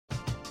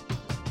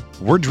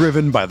We're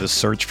driven by the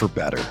search for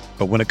better.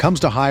 But when it comes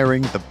to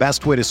hiring, the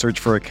best way to search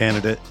for a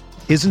candidate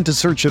isn't to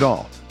search at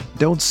all.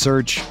 Don't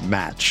search,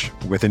 match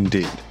with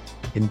Indeed.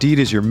 Indeed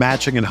is your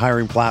matching and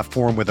hiring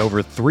platform with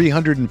over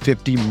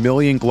 350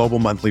 million global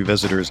monthly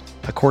visitors,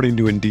 according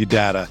to Indeed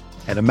data,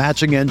 and a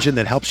matching engine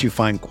that helps you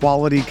find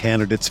quality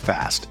candidates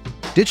fast.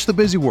 Ditch the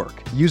busy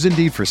work. Use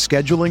Indeed for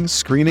scheduling,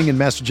 screening, and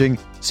messaging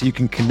so you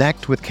can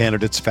connect with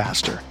candidates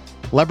faster.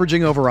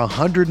 Leveraging over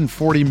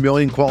 140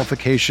 million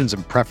qualifications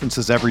and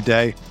preferences every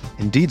day,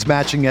 Indeed's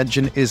matching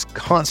engine is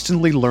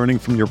constantly learning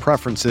from your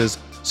preferences,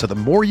 so the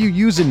more you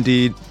use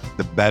Indeed,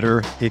 the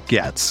better it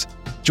gets.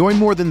 Join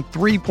more than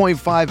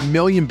 3.5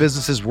 million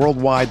businesses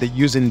worldwide that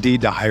use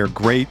Indeed to hire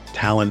great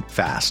talent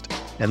fast.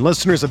 And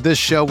listeners of this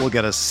show will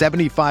get a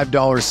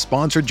 $75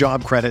 sponsored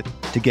job credit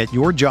to get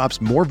your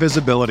jobs more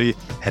visibility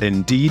at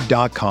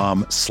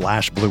Indeed.com/Blue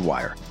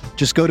Wire.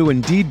 Just go to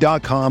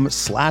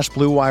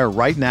Indeed.com/Blue Wire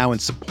right now and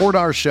support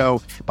our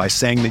show by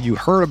saying that you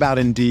heard about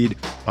Indeed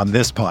on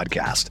this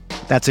podcast.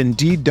 That's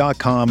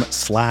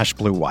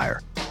Indeed.com/Blue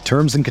Wire.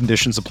 Terms and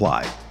conditions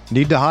apply.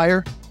 Need to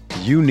hire?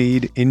 You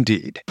need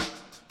Indeed.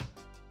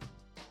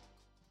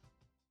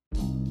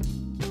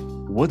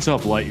 What's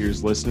up, Light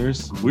Years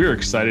listeners? We're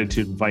excited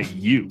to invite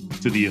you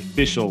to the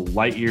official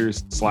Light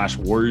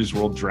Years/Warriors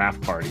World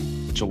Draft Party,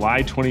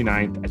 July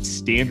 29th at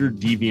Standard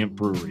Deviant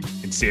Brewery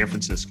in San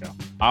Francisco.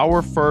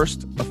 Our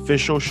first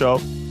official show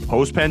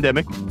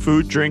post-pandemic,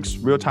 food, drinks,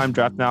 real-time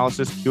draft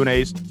analysis,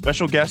 Q&As,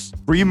 special guests,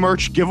 free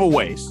merch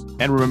giveaways.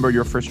 And remember,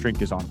 your first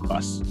drink is on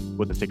us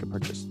with a ticket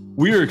purchase.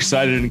 We are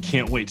excited and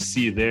can't wait to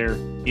see you there.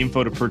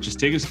 Info to purchase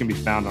tickets can be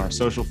found on our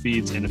social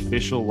feeds and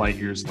official Light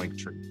Years link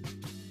tree.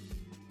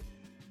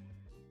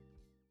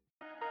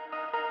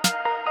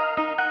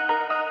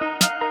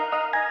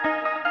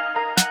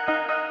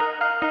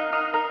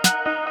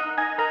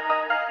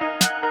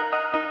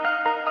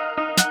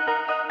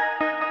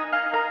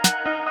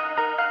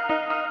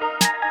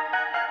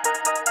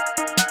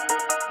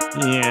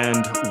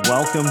 And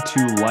welcome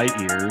to Light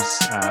Years.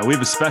 We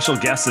have a special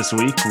guest this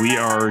week. We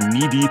are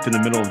knee deep in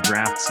the middle of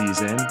draft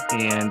season.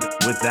 And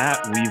with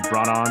that, we've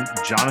brought on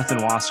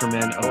Jonathan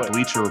Wasserman of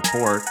Bleacher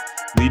Report,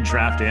 lead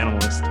draft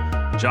analyst.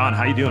 John,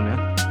 how you doing,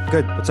 man?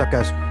 Good. What's up,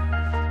 guys?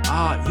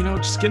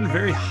 Just getting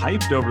very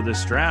hyped over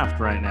this draft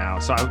right now.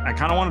 So I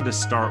kind of wanted to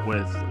start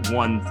with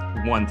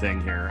one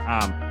thing here.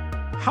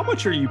 How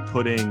much are you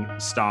putting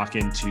stock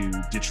into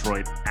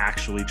Detroit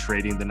actually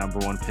trading the number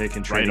one pick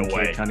and trading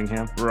Cade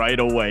Cunningham? Right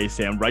away,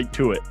 Sam. Right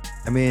to it.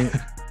 I mean,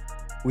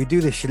 we do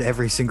this shit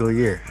every single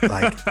year.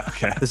 Like,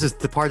 Okay. This is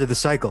the part of the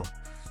cycle.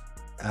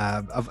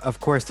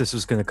 Of course, this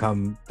was going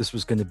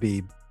to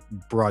be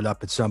brought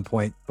up at some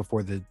point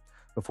before the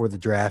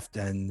draft,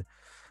 and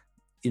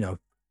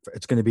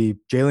it's going to be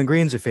Jalen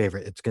Green's a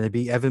favorite. It's going to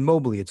be Evan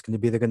Mobley. It's going to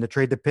be they're going to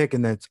trade the pick,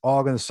 and then it's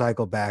all going to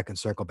circle back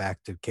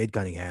to Cade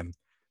Cunningham.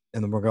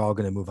 And then we're all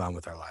going to move on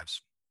with our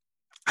lives.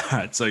 All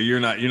right, so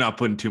you're not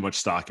putting too much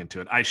stock into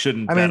it. I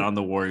shouldn't bet on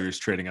the Warriors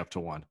trading up to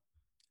one.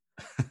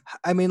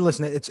 I mean,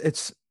 listen,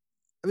 it's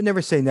I would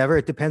never say never.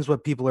 It depends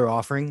what people are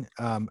offering.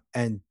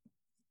 And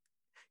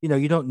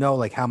you don't know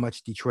like how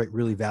much Detroit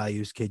really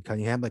values Cade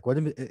Cunningham. Like, what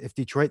if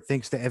Detroit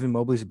thinks that Evan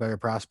Mobley is a better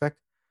prospect,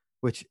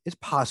 which is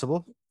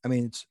possible. I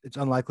mean, it's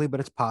unlikely, but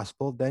it's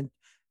possible. Then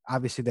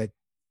obviously that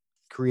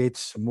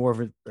creates more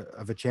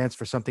of a chance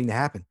for something to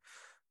happen.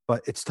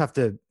 But it's tough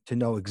to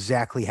know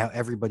exactly how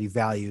everybody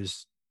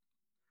values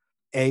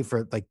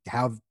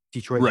how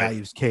Detroit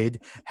values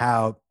Cade,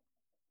 how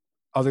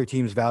other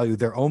teams value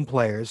their own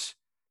players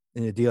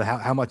in a deal,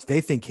 how much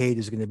they think Cade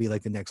is going to be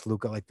like the next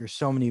Luka. Like, there's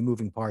so many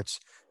moving parts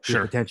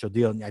to a potential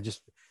deal. And I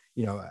just,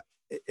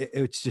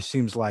 it just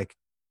seems like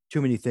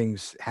too many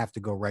things have to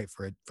go right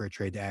for a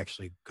trade to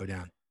actually go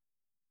down.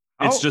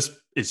 It's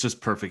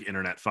just perfect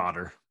internet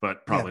fodder,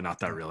 but probably not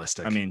that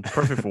realistic. I mean,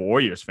 perfect for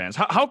Warriors fans.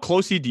 How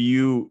closely do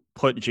you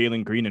put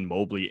Jalen Green and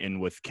Mobley in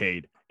with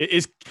Cade?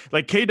 Is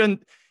like Cade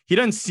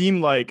doesn't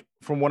seem like,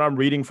 from what I'm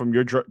reading from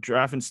your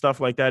draft and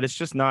stuff like that, it's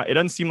just not. It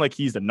doesn't seem like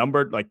he's the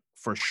number like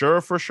for sure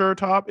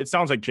top. It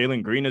sounds like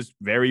Jalen Green is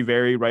very,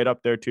 very right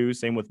up there too.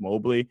 Same with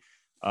Mobley.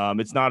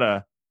 It's not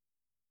a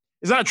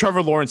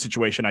Trevor Lawrence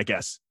situation, I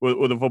guess,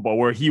 with the football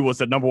where he was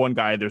the number one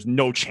guy. There's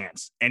no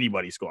chance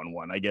anybody's going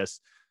one, I guess.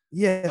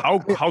 Yeah.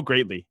 How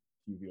greatly?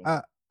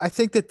 I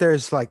think that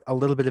there's like a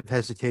little bit of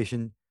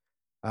hesitation.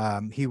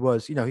 He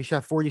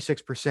shot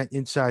 46%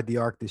 inside the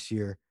arc this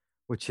year,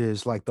 which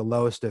is like the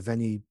lowest of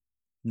any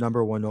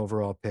number one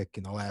overall pick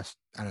in the last,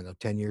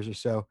 10 years or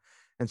so.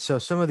 And so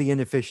some of the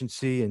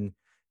inefficiency and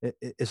it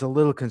is a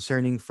little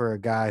concerning for a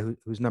guy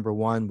who's number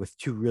one with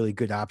two really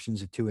good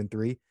options at 2 and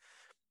 3.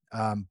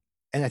 And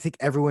I think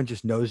everyone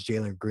just knows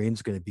Jalen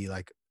Green's going to be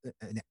like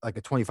a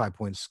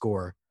 25-point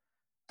scorer.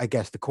 I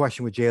guess the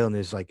question with Jalen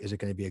is like, is it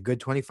going to be a good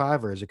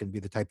 25 or is it going to be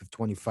the type of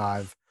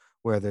 25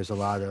 where there's a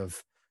lot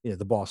of,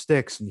 the ball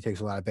sticks and he takes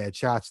a lot of bad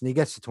shots and he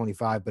gets to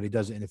 25, but he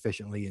does it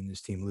inefficiently and his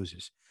team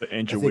loses. The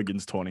Andrew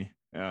Wiggins 20.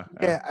 Yeah.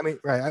 I mean,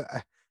 right.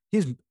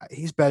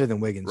 He's better than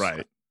Wiggins.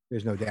 Right.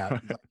 There's no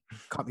doubt.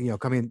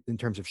 Coming in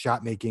terms of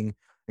shot making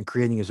and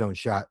creating his own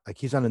shot. Like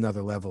he's on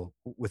another level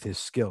with his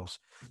skills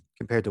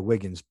compared to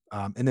Wiggins.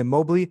 And then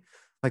Mobley,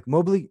 if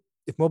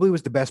Mobley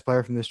was the best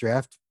player from this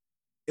draft,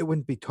 it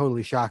wouldn't be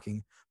totally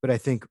shocking. But I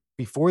think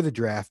before the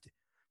draft,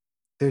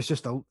 there's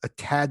just a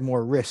tad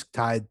more risk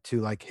tied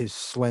to like his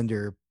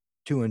slender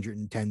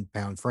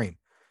 210-pound frame.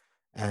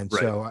 And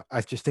so I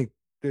just think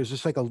there's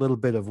just like a little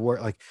bit of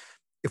work. Like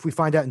if we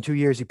find out in 2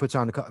 years he puts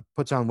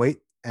on weight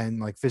and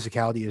like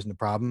physicality isn't a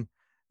problem,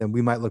 then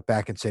we might look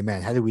back and say,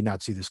 man, how did we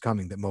not see this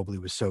coming, that Mobley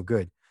was so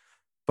good?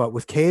 But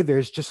with Cade,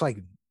 there's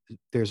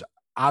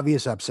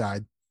obvious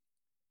upside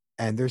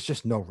and there's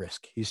just no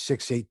risk. He's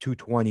 6'8",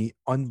 220,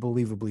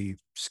 unbelievably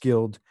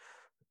skilled,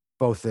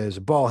 both as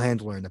a ball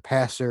handler and a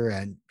passer,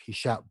 and he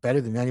shot better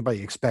than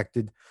anybody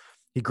expected.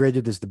 He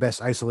graded as the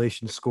best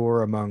isolation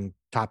scorer among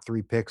top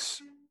 3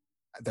 picks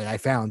that I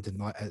found,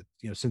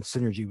 since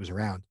Synergy was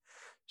around.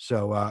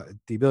 So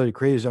the ability to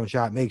create his own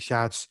shot, make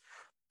shots,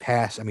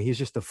 pass. I mean, he's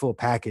just a full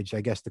package. I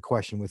guess the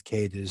question with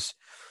Cade is,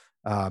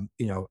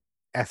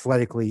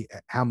 athletically,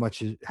 how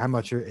much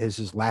is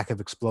his lack of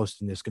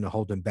explosiveness going to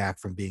hold him back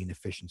from being an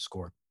efficient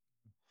scorer?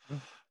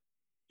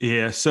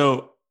 Yeah.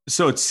 So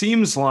it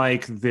seems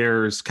like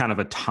there's kind of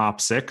a top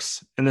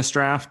 6 in this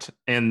draft,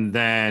 and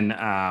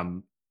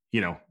then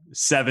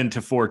 7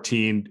 to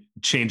 14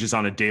 changes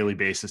on a daily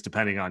basis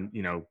depending on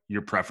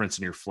your preference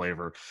and your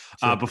flavor.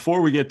 Sure.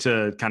 Before we get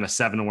to kind of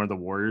 7 and where the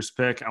Warriors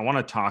pick, I want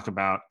to talk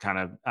about kind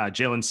of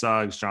Jalen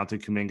Suggs, Jonathan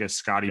Kuminga,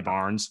 Scotty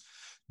Barnes.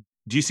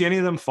 Do you see any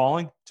of them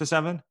falling to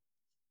 7?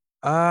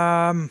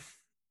 No.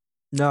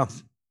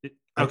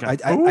 Okay.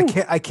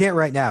 I can't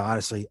right now,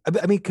 honestly.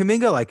 I mean,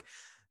 Kuminga,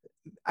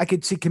 I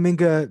could see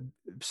Kuminga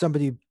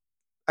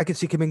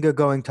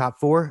going top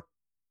 4.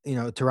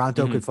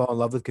 Toronto could fall in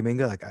love with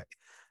Kuminga.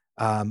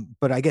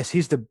 But I guess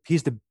he's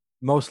the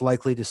most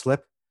likely to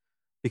slip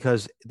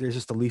because there's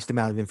just the least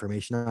amount of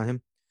information on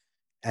him.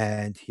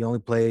 And he only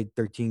played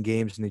 13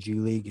 games in the G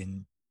League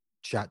and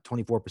shot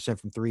 24%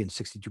 from 3 and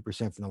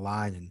 62% from the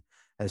line and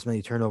as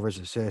many turnovers,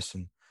 assists.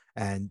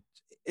 And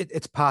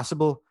it's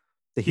possible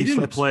that he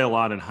didn't play a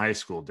lot in high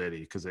school, did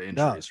he? Because of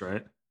injuries, no,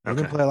 right? He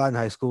didn't play a lot in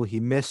high school.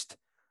 He missed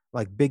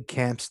big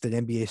camps that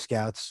NBA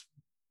scouts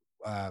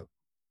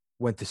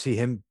went to see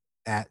him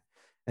at.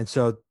 And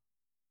so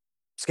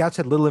scouts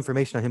had little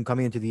information on him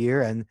coming into the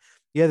year. And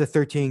the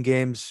 13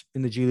 games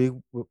in the G League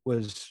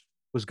was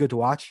good to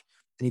watch.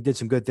 And he did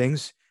some good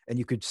things. And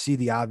you could see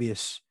the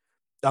obvious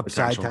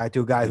upside tied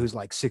to a guy who's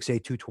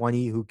 6'8",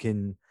 220, who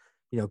can,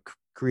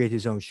 create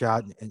his own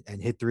shot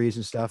and hit threes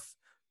and stuff.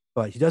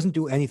 But he doesn't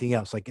do anything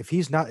else. If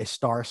he's not a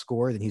star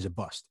scorer, then he's a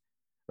bust,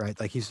 right?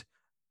 He's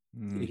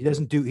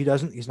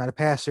not a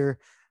passer.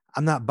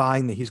 I'm not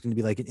buying that he's going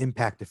to be an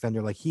impact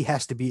defender. He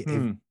has to be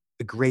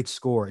a great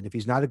scorer. And if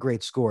he's not a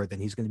great scorer,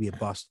 then he's going to be a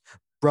bust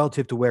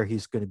relative to where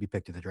he's going to be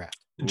picked in the draft.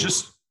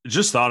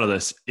 Just thought of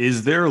this.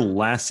 Is there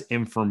less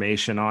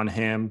information on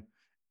him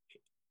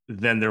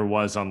than there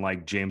was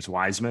on James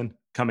Wiseman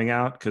coming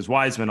out? Because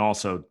Wiseman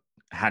also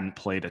hadn't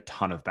played a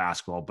ton of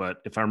basketball,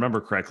 but if I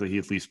remember correctly, he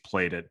at least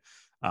played at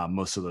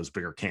most of those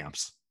bigger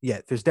camps.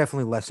 Yeah, there's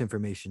definitely less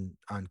information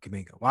on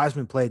Kuminga.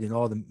 Wiseman played in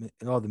all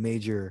the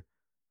major,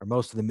 or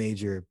most of the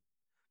major,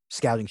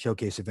 scouting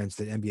showcase events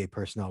that NBA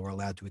personnel were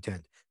allowed to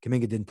attend.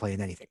 Kuminga didn't play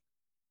in anything,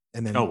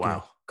 and then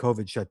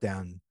COVID shut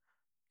down,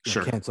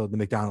 canceled the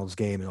McDonald's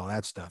game and all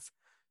that stuff.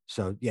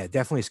 So yeah,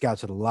 definitely scouts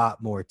had a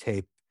lot more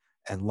tape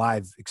and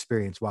live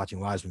experience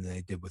watching Wiseman than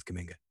they did with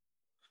Kuminga.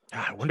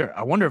 I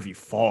wonder if he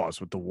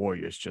falls with the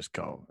Warriors. Just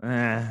go,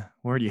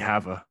 where do you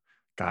have a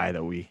guy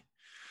that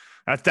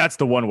that's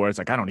the one where it's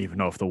I don't even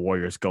know if the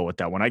Warriors go with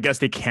that one. I guess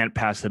they can't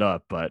pass it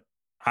up, but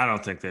I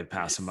don't think they'd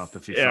pass him up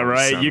if he. Yeah,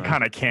 right. 7. You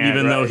kind of can't,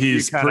 even though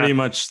he's pretty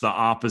much the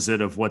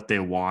opposite of what they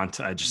want.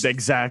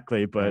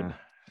 Exactly, but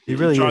he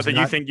really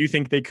Jonathan, you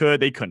think they could?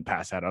 They couldn't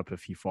pass that up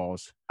if he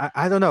falls.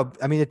 I don't know.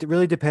 I mean, it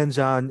really depends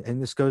on,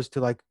 and this goes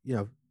to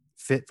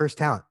fit versus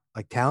talent.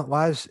 Talent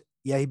wise,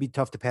 yeah, he'd be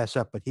tough to pass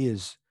up, but he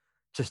is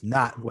just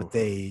not what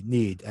they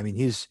need. I mean,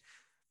 he's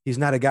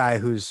not a guy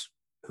who's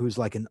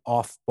an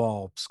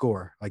off-ball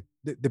scorer.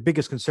 The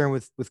biggest concern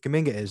with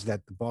Kuminga is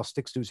that the ball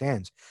sticks to his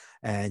hands,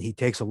 and he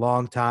takes a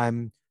long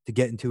time to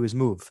get into his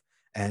move.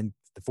 And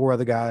the 4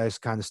 other guys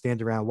kind of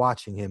stand around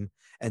watching him,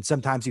 and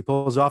sometimes he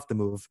pulls off the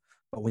move,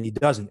 but when he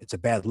doesn't, it's a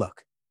bad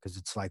look because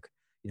it's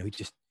he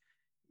just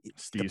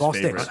Steve's the ball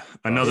favorite. sticks.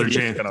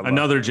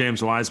 Another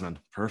James Wiseman.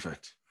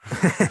 Perfect.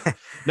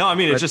 No, I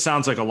mean, it just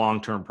sounds like a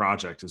long-term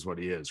project is what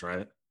he is,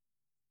 right?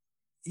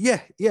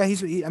 Yeah.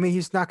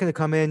 He's not going to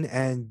come in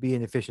and be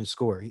an efficient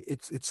scorer.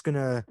 It's going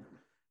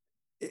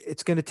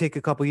to take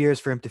a couple years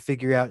for him to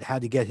figure out how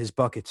to get his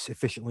buckets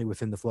efficiently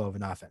within the flow of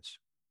an offense.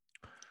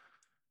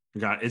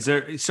 Got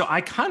it. So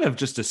I kind of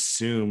just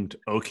assumed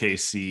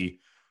OKC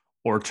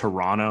or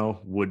Toronto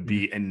would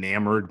be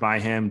enamored by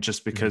him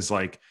just because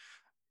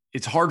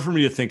it's hard for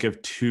me to think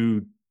of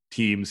 2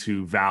 teams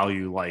who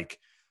value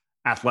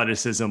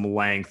athleticism,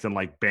 length,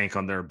 and bank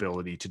on their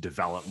ability to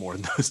develop more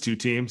than those 2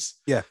 teams.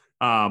 Yeah.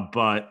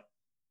 But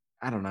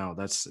I don't know.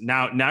 That's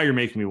now you're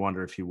making me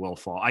wonder if he will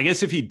fall. I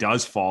guess if he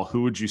does fall,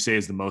 who would you say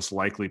is the most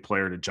likely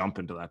player to jump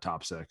into that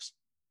top 6?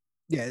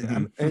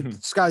 Yeah,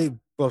 and Scotty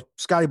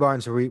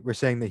Barnes, we're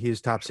saying that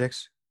he's top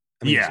 6.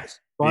 I mean, Yeah.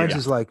 Barnes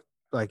is like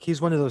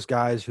he's one of those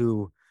guys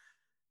who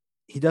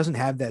he doesn't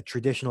have that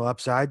traditional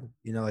upside.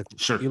 You know, like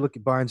Sure. you look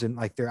at Barnes and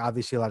like there are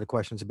obviously a lot of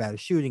questions about his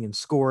shooting and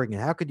scoring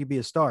and how could you be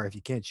a star if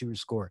you can't shoot or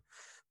score?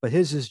 But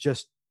his is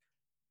just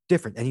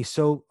different, and he's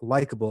so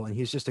likable, and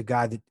he's just a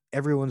guy that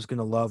everyone's going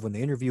to love when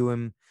they interview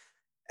him.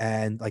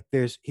 And like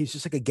he's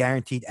just like a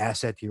guaranteed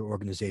asset to your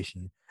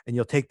organization, and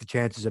you'll take the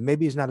chances. And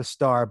maybe he's not a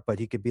star, but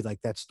he could be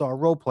like that star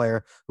role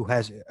player who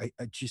has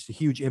just a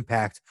huge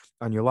impact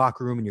on your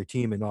locker room and your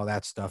team and all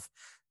that stuff.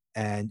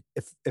 And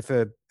if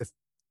you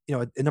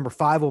know, at number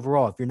 5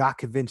 overall, if you're not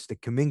convinced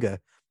that Kuminga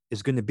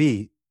is going to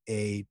be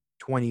a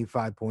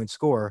 25-point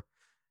scorer,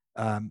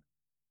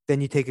 then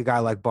you take a guy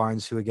like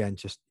Barnes, who again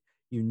just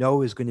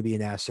is going to be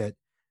an asset.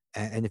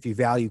 And if you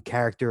value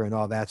character and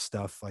all that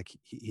stuff, like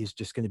he's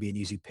just going to be an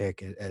easy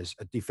pick as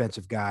a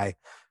defensive guy,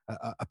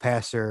 a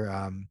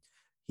passer.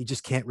 He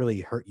just can't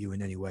really hurt you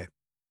in any way.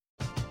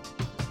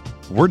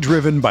 We're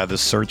driven by the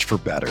search for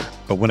better.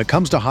 But when it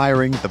comes to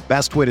hiring, the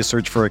best way to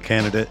search for a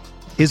candidate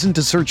isn't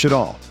to search at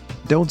all.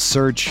 Don't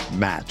search,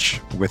 match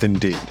with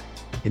Indeed.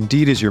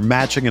 Indeed is your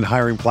matching and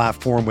hiring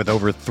platform with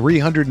over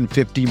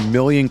 350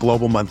 million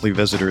global monthly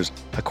visitors,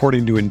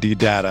 according to Indeed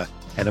data,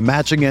 and a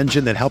matching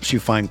engine that helps you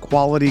find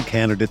quality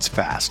candidates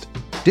fast.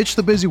 Ditch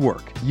the busy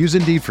work. Use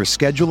Indeed for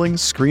scheduling,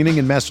 screening,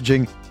 and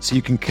messaging so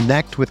you can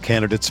connect with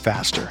candidates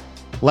faster.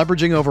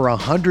 Leveraging over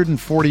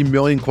 140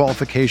 million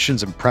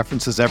qualifications and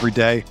preferences every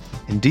day,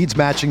 Indeed's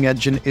matching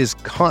engine is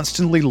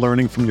constantly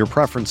learning from your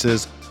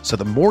preferences, so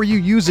the more you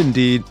use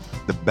Indeed,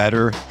 the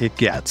better it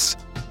gets.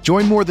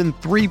 Join more than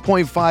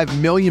 3.5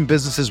 million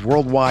businesses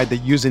worldwide that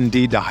use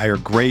Indeed to hire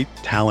great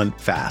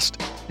talent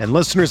fast. And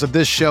listeners of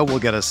this show will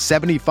get a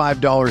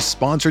 $75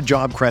 sponsored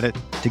job credit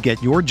to get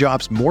your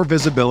jobs more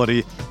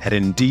visibility at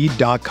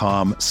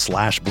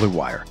Indeed.com/Blue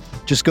Wire.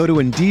 Just go to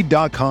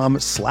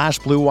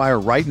Indeed.com/Blue Wire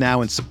right now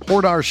and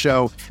support our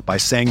show by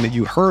saying that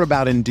you heard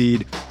about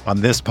Indeed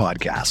on this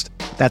podcast.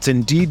 That's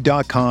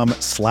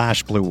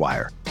Indeed.com/Blue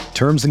Wire.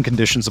 Terms and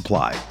conditions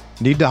apply.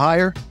 Need to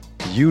hire?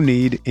 You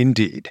need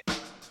Indeed.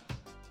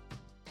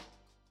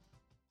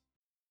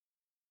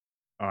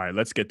 All right,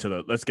 let's get to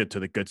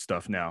the good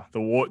stuff now.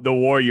 The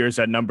Warriors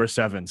at number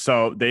 7.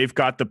 So they've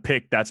got the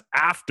pick that's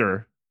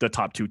after the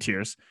top 2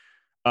 tiers.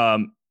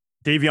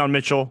 Davion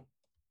Mitchell,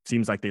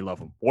 seems like they love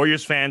him.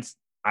 Warriors fans,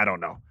 I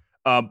don't know.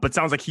 But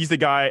sounds like he's the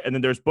guy. And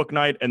then there's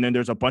Bouknight, and then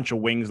there's a bunch of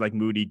wings like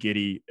Moody,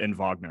 Giddey, and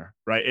Wagner,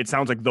 right? It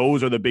sounds like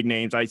those are the big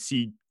names. I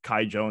see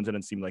Kai Jones, and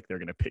it seems like they're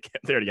going to pick him.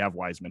 They already have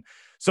Wiseman.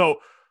 So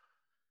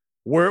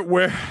what are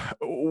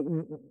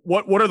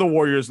the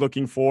Warriors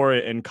looking for,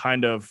 and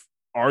kind of,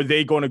 are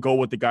they going to go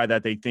with the guy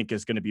that they think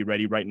is going to be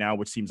ready right now,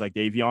 which seems like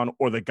Davion,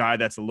 or the guy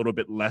that's a little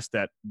bit less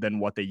than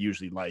what they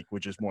usually like,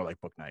 which is more like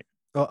Bouknight?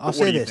 Well, I'll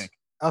say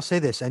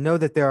this. I know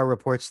that there are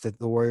reports that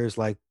the Warriors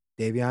like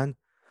Davion,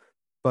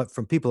 but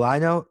from people I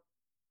know,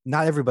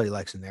 not everybody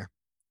likes him there.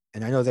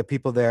 And I know that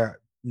people there,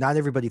 not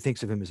everybody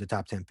thinks of him as a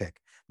top 10 pick.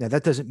 Now,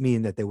 that doesn't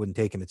mean that they wouldn't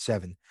take him at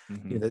 7.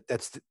 Mm-hmm. You know,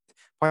 that's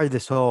part of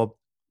this whole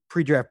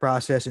pre-draft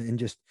process, and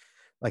just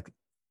like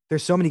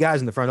there's so many guys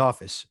in the front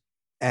office,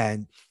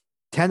 and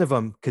 10 of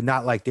them could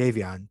not like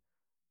Davion,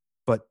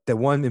 but the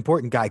one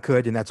important guy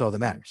could, and that's all that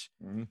matters.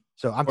 Mm-hmm.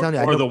 So I'm telling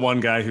you, or the one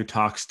guy who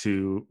talks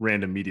to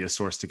random media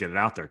source to get it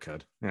out there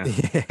could. Yeah.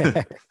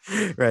 Yeah.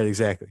 Right,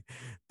 exactly.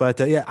 But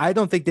yeah, I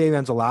don't think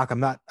Davion's a lock.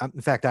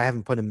 In fact, I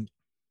haven't put him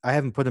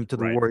to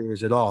the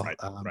Warriors at all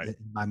in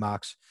my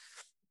mocks.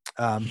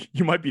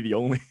 You might be the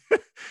only.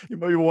 You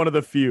might be one of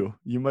the few.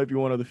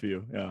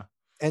 Yeah.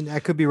 And I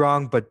could be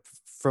wrong, but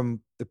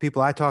from the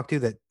people I talk to,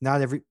 that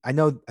I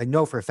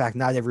know for a fact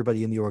not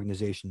everybody in the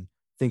organization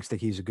thinks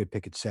that he's a good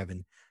pick at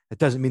 7. That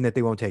doesn't mean that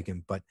they won't take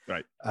him, but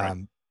right.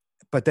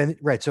 But then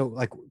so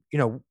like, you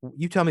know,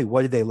 you tell me,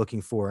 what are they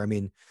looking for? I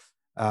mean,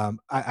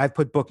 I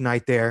put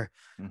Bouknight there.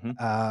 Mm-hmm.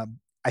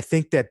 I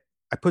think that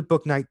I put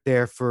Bouknight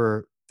there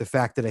for the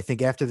fact that I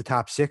think after the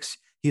top 6,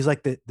 he's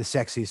like the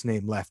sexiest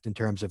name left in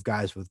terms of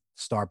guys with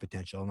star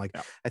potential. And like,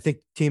 I think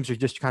teams are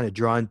just kind of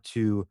drawn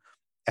to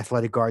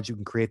athletic guards who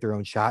can create their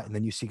own shot. And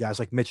then you see guys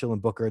like Mitchell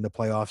and Booker in the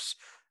playoffs.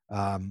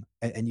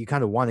 And you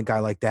kind of want a guy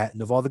like that.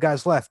 And of all the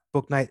guys left,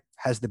 Bouknight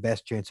has the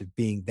best chance of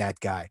being that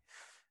guy.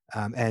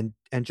 And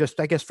just,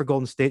 I guess, for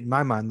Golden State, in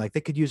my mind, like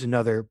they could use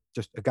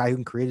just a guy who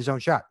can create his own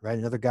shot, right?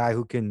 Another guy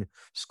who can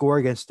score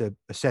against a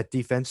set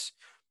defense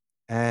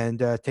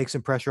and take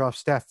some pressure off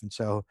Steph. And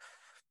so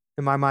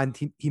in my mind,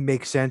 he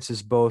makes sense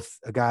as both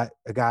a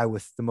guy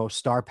with the most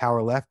star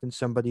power left and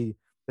somebody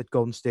that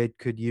Golden State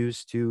could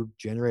use to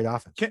generate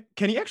offense.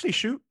 Can he actually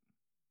shoot?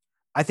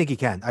 I think he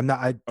can.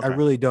 I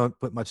really don't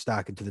put much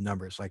stock into the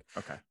numbers. Like,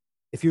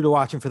 if you were to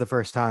watch him for the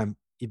first time,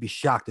 you'd be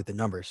shocked at the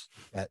numbers.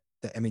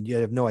 You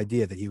have no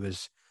idea that he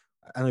was.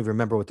 I don't even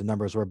remember what the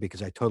numbers were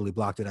because I totally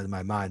blocked it out of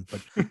my mind.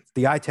 But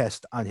the eye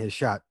test on his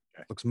shot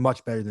looks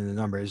much better than the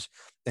numbers.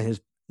 And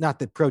not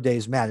that pro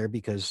days matter,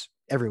 because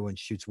everyone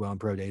shoots well in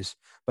pro days,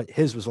 but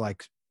his was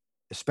like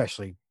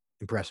especially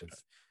impressive.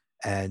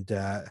 And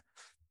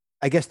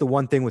I guess the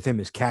one thing with him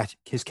is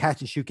his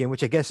catch and shoot game,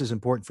 which I guess is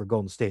important for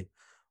Golden State,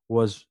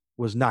 was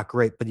not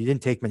great, but he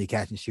didn't take many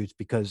catch and shoots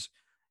because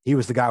he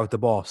was the guy with the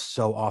ball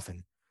so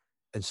often.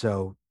 And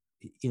so,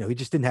 he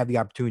just didn't have the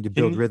opportunity to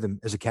build rhythm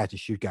as a catch and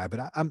shoot guy, but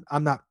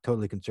I'm not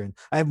totally concerned.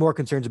 I have more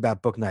concerns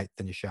about Bouknight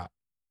than his shot.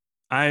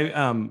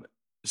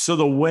 So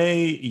the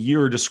way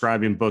you're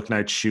describing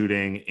Bouknight's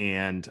shooting,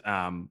 and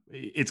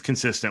it's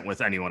consistent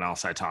with anyone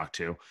else I talk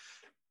to,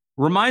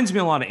 reminds me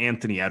a lot of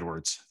Anthony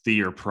Edwards the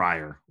year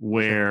prior,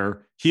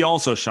 where he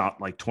also shot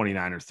like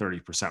 29 or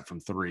 30% from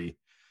three.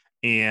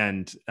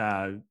 And,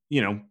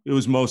 it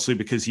was mostly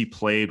because he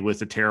played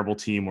with a terrible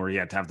team where he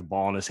had to have the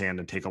ball in his hand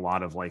and take a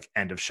lot of like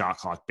end of shot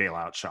clock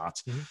bailout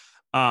shots.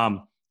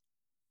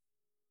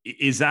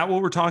 Is that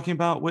what we're talking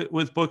about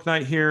with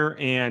Bouknight here?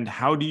 And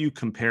how do you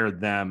compare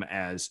them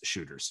as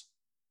shooters?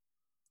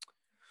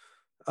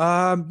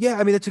 Yeah,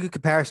 I mean, that's a good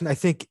comparison. I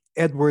think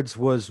Edwards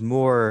was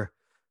more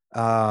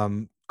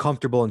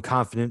comfortable and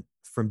confident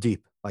from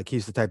deep. Like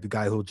he's the type of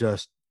guy who'll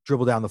just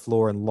dribble down the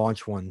floor and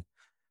launch one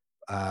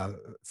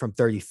from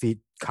 30 feet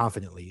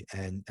confidently.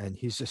 And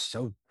he's just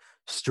so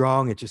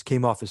strong. It just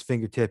came off his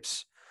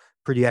fingertips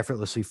pretty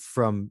effortlessly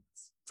from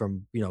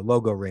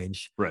logo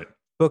range. Right.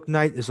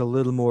 Bouknight is a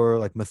little more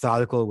like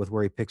methodical with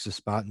where he picks a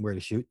spot and where to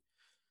shoot.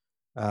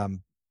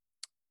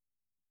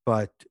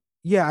 But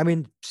yeah, I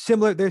mean,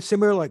 they're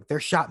similar, like they're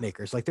shot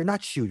makers. Like they're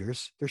not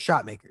shooters, they're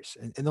shot makers.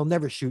 And they'll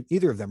never shoot.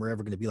 Either of them are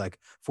ever going to be like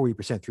 40%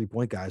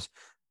 3-point guys,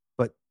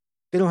 but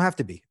they don't have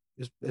to be.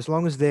 As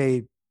long as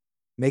they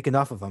make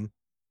enough of them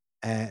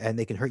and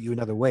they can hurt you in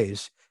other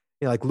ways.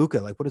 Like Luka,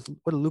 like what did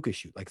Luka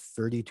shoot? Like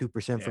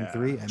 32% from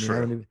three? I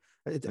mean,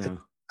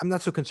 I'm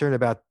not so concerned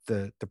about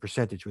the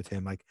percentage with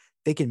him. Like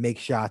they can make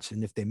shots,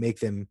 and if they make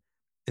them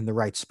in the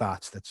right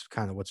spots, that's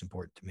kind of what's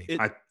important to me.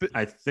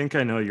 I think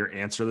I know your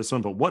answer to this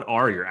one, but what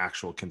are your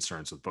actual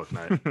concerns with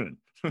Bouknight?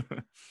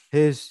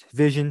 His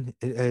vision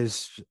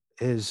is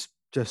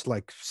just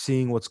like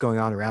seeing what's going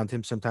on around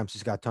him. Sometimes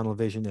he's got tunnel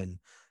vision, and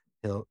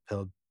he'll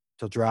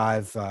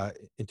drive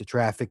into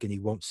traffic, and he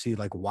won't see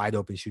like wide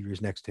open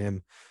shooters next to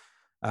him.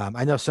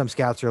 I know some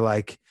scouts are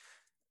like,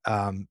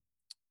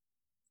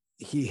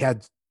 he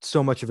had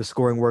so much of a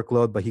scoring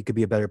workload, but he could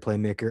be a better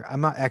playmaker.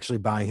 I'm not actually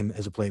buying him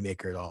as a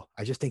playmaker at all.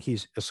 I just think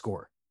he's a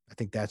scorer. I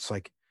think that's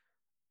like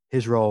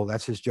his role.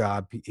 That's his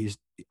job.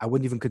 I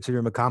wouldn't even consider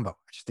him a combo.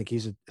 I just think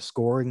he's a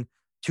scoring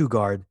two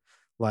guard,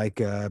 like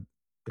a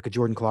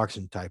Jordan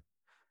Clarkson type.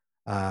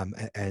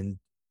 And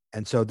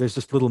so there's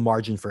this little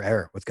margin for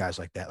error with guys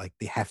like that. Like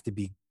they have to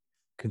be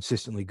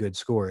consistently good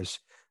scorers.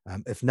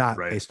 If not,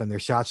 based on their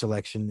shot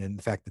selection and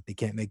the fact that they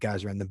can't make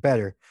guys around them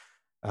better,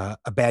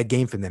 a bad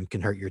game from them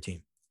can hurt your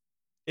team.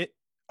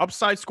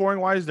 Upside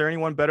scoring wise, is there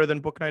anyone better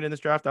than Bouknight in this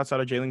draft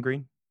outside of Jalen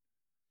Green?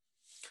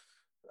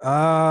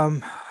 I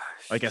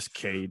guess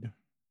Cade.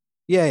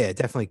 Yeah,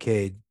 definitely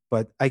Cade.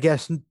 But I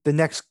guess the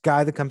next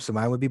guy that comes to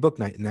mind would be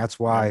Bouknight, and that's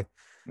why.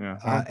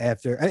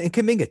 After and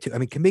Kuminga too. I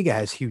mean, Kuminga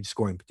has huge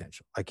scoring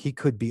potential. Like he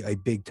could be a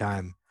big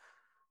time.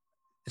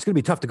 It's going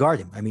to be tough to guard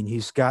him. I mean,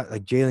 he's got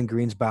like Jalen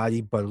Green's body,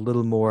 but a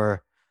little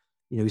more.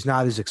 He's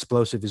not as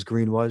explosive as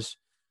Green was.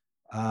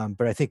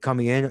 But I think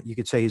coming in, you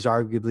could say he's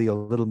arguably a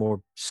little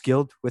more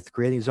skilled with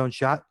creating his own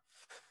shot.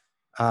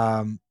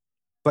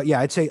 But yeah,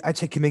 I'd say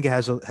Kuminga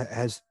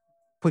has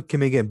put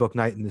Kuminga and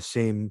Bouknight in the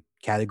same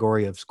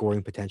category of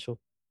scoring potential.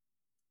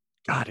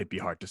 God, it'd be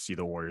hard to see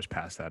the Warriors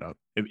pass that up.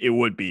 It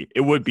would be.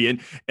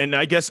 And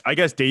I guess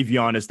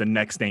Davion is the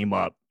next name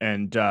up.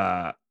 And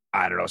I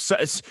don't know. So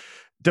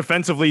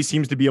defensively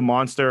seems to be a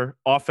monster.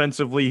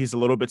 Offensively, he's a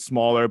little bit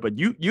smaller, but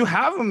you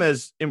have him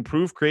as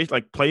improved creation,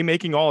 like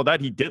playmaking, all of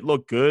that. He did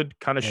look good,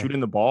 kind of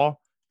shooting the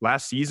ball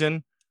last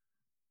season.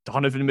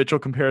 Donovan Mitchell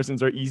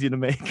comparisons are easy to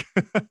make.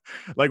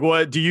 Like,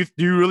 what do you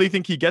really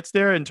think he gets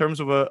there in terms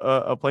of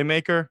a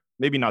playmaker?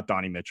 Maybe not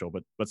Donnie Mitchell,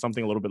 but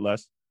something a little bit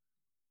less.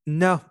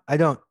 No, I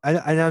don't.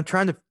 I'm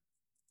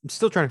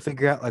still trying to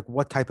figure out like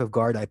what type of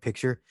guard I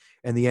picture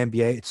in the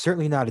NBA. It's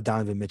certainly not a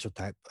Donovan Mitchell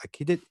type.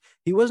 Like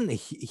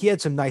he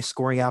had some nice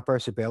scoring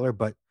outbursts at Baylor,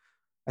 but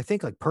I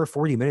think like per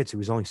 40 minutes, it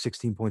was only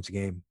 16 points a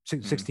game,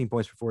 16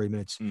 points per 40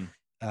 minutes.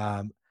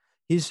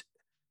 He's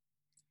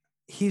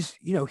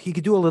he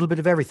could do a little bit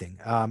of everything.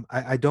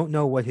 I don't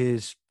know what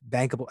his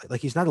bankable,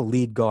 like he's not a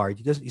lead guard.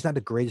 He's not the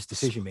greatest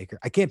decision maker.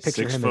 I can't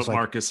picture him as like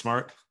Marcus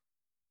Smart.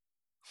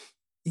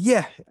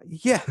 Yeah.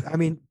 I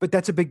mean, but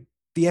that's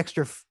the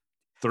extra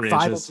 3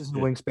 5 inches. inches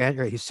in wingspan.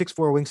 Right? He's 6'4"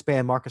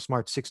 wingspan. Marcus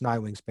Smart 6'9"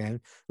 wingspan,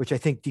 which I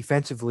think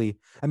defensively.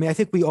 I mean, I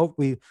think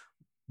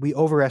we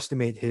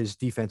overestimate his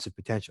defensive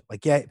potential.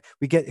 Like, yeah,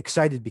 we get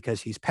excited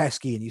because he's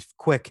pesky and he's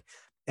quick,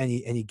 and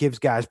he gives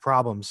guys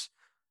problems.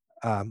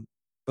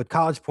 But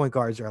college point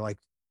guards are like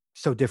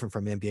so different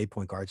from NBA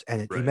point guards.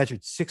 And he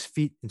measured 6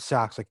 feet in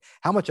socks. Like,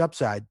 how much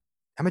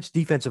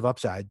defensive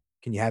upside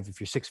can you have if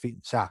you're 6 feet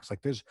in socks?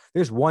 Like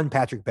there's one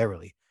Patrick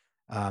Beverly.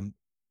 So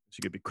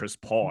he could be Chris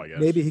Paul, I guess.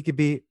 Maybe he could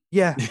be,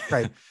 yeah,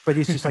 right. But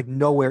he's just like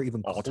nowhere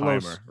even all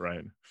close. timer,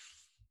 right?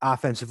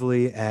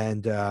 offensively,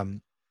 and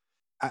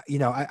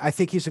I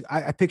think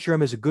I picture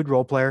him as a good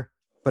role player,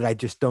 but I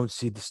just don't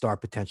see the star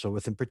potential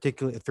with him.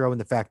 Particularly throw in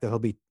the fact that he'll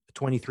be a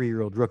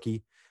 23-year-old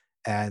rookie,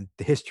 and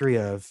the history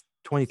of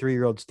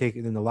 23-year-olds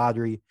taken in the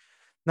lottery.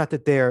 Not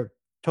that they're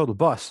total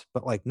busts,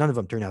 but like none of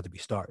them turn out to be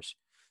stars.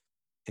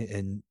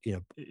 And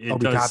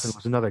Obi Toppin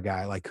was another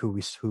guy like who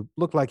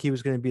looked like he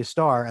was going to be a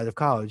star out of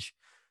college,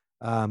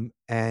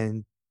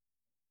 and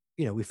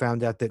we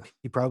found out that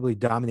he probably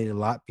dominated a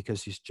lot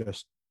because he's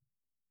just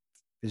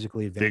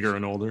physically advanced. Bigger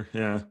and older.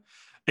 Yeah.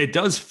 It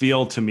does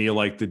feel to me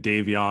like the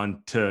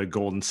Davion to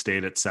Golden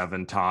State at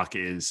 7 talk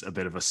is a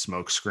bit of a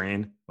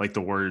smokescreen, like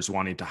the Warriors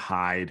wanting to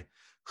hide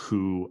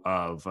who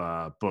of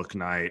Book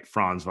Knight,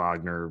 Franz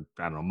Wagner,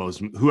 I don't know,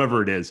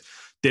 whoever it is.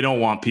 They don't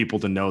want people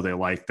to know they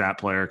like that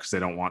player because they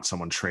don't want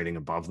someone trading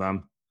above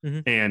them.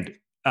 Mm-hmm.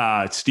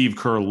 And Steve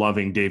Kerr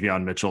loving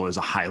Davion Mitchell is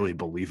a highly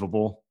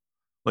believable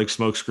like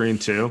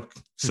smokescreen too.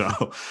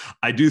 So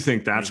I do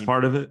think that's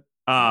part of it.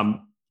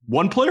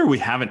 One player we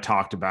haven't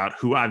talked about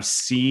who I've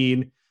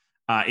seen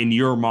in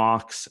your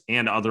mocks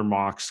and other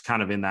mocks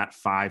kind of in that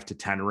 5 to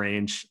 10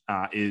 range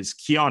is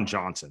Keon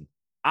Johnson.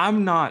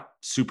 I'm not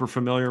super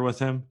familiar with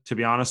him, to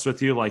be honest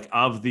with you. Like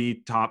of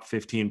the top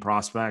 15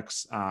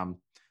 prospects,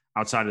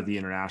 outside of the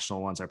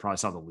international ones, I probably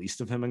saw the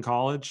least of him in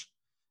college.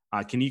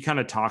 Can you kind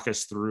of talk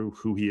us through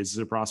who he is as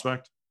a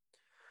prospect?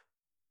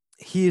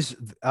 He's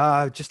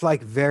just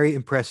like very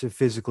impressive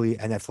physically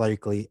and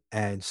athletically,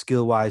 and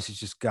skill wise, he's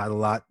just got a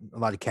lot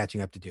of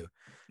catching up to do.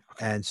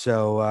 And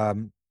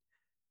so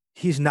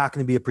he's not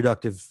going to be a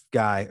productive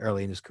guy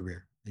early in his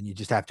career. And you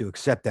just have to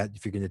accept that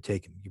if you're going to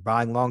take him. You're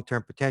buying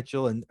long-term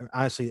potential. And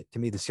honestly, to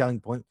me, the selling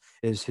point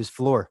is his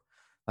floor.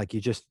 Like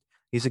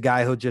he's a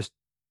guy who just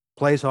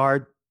plays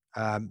hard.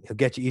 He'll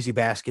get you easy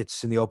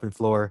baskets in the open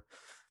floor.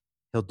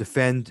 He'll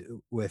defend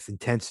with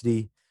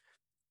intensity.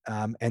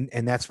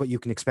 And that's what you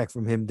can expect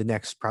from him the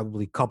next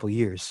probably couple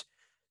years.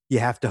 You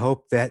have to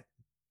hope that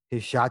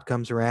his shot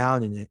comes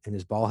around and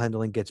his ball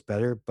handling gets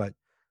better, but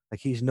like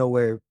he's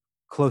nowhere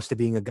close to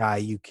being a guy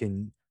you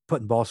can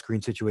put in ball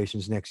screen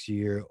situations next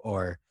year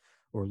or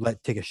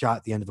let take a shot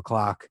at the end of a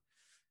clock.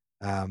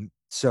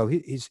 So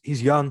he's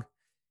young.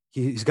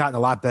 He's gotten a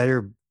lot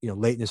better,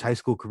 late in his high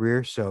school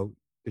career. So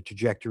the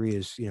trajectory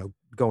is,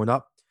 going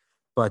up,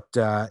 but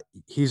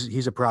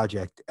he's a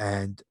project.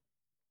 And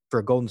for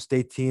a Golden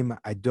State team,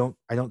 I don't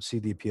see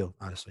the appeal,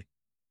 honestly.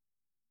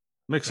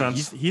 Makes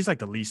sense. He's like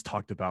the least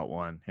talked about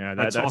one. Yeah,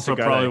 that's also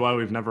probably why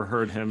we've never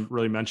heard him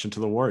really mentioned to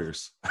the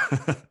Warriors.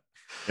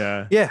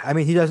 Yeah. I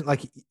mean,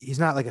 he's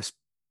not like a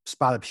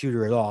spot up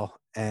shooter at all,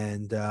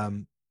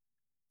 and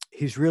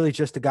he's really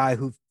just a guy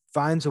who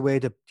finds a way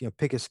to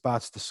pick his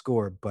spots to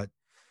score, but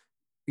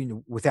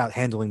without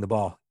handling the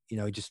ball. He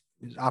just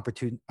is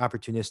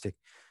opportunistic,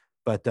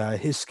 but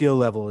his skill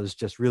level is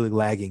just really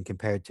lagging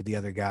compared to the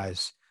other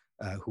guys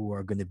who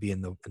are going to be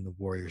in the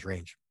Warriors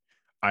range.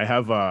 I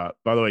have,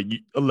 by the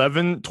way,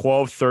 11,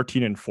 12,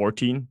 13, and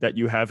 14 that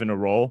you have in a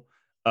row.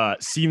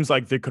 Seems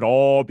like they could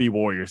all be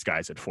Warriors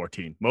guys at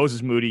 14.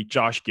 Moses Moody,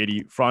 Josh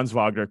Giddey, Franz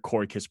Wagner,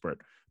 Corey Kispert.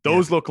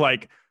 Those look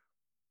like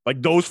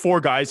those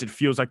 4 guys. It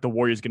feels like the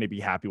Warriors going to be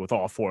happy with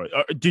all 4.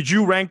 Did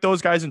you rank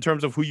those guys in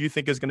terms of who you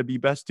think is going to be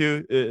best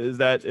too? Is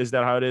that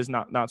how it is?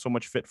 Not so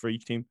much fit for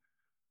each team?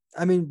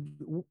 I mean,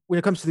 when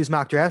it comes to these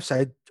mock drafts,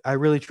 I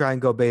really try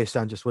and go based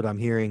on just what I'm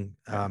hearing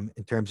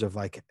in terms of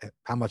like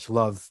how much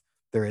love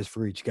there is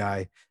for each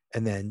guy.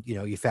 And then,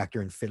 you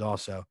factor in fit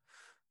also.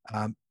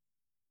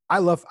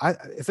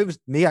 If it was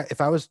me,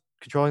 if I was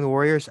controlling the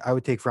Warriors, I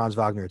would take Franz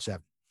Wagner at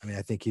 7. I mean,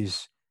 I think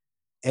he's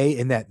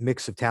in that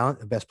mix of talent,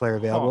 the best player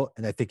available.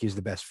 And I think he's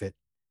the best fit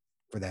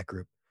for that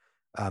group.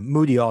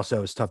 Moody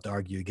also is tough to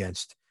argue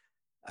against.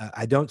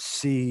 I don't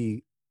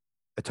see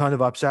a ton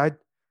of upside.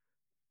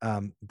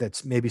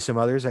 That's maybe some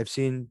others I've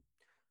seen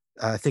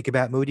think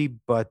about Moody,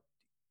 but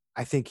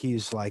I think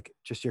he's like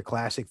just your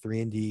classic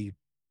 3-and-D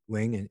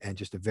wing and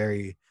just a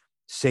very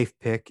safe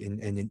pick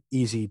and an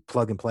easy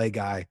plug and play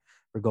guy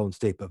for Golden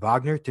State. But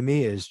Wagner to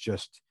me is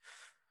just,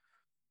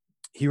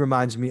 he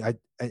reminds me,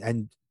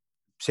 and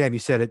Sam, you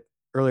said it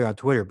earlier on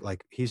Twitter,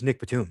 like he's Nick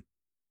Batum.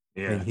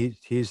 Yeah. I mean,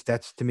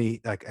 that's to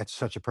me, like, that's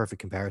such a perfect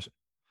comparison.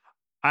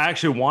 I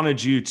actually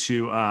wanted you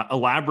to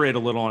elaborate a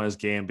little on his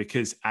game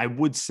because I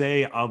would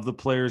say of the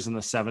players in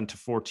the 7 to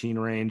 14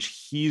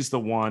 range, he's the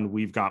one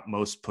we've got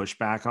most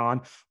pushback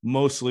on,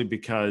 mostly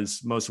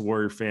because most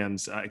Warrior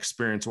fans'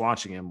 experience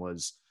watching him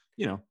was,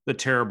 the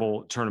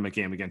terrible tournament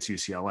game against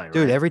UCLA. Right?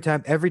 Dude, every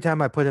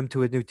time I put him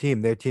to a new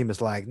team, their team is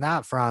like,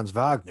 not Franz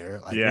Wagner.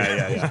 Like,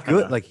 yeah. He's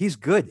good. Like he's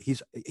good.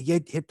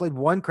 He played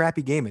one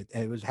crappy game.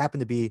 And it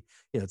happened to be,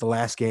 the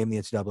last game in the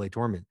NCAA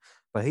tournament,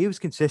 but he was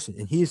consistent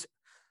and he's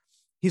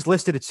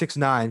listed at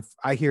 6'9".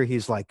 I hear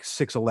he's like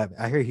 6'11".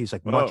 I hear he's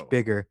like much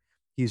bigger.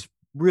 He's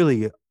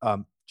really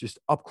just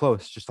up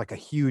close, just like a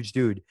huge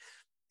dude.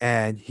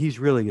 And he's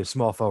really a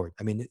small forward.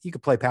 I mean, you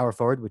could play power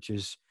forward, which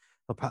is,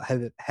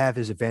 he'll have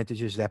his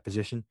advantages at that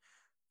position.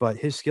 But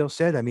his skill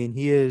set, I mean,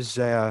 he is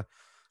a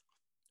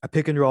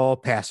pick and roll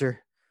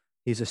passer.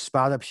 He's a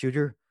spot up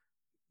shooter.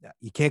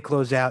 You can't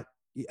close out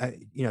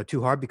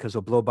too hard because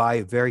he'll blow by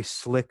a very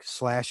slick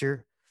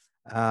slasher.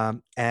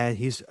 And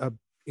he's a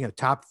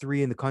top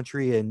 3 in the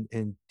country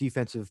in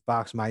defensive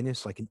box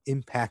minus, like an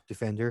impact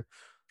defender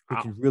who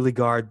can really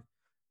guard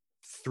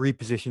 3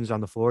 positions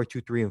on the floor,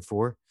 2, 3, and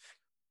 4.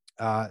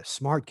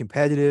 Smart,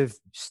 competitive,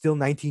 still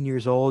 19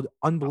 years old,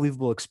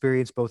 unbelievable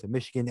experience both in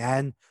Michigan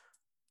and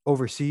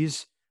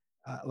overseas.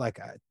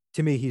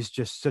 To me, he's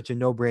just such a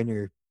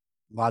no-brainer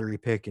lottery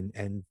pick,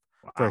 and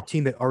for a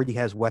team that already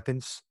has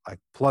weapons, like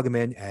plug him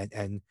in,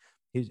 and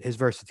his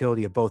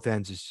versatility at both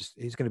ends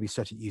he's going to be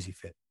such an easy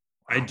fit.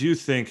 I do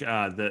think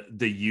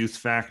the youth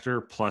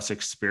factor plus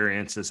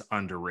experience is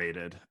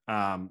underrated.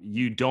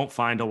 You don't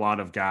find a lot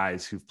of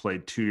guys who've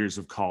played 2 years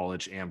of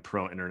college and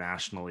pro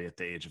internationally at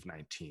the age of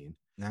 19.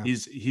 No.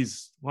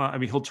 He's well, I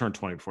mean, he'll turn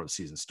 20 before the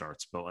season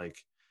starts, but like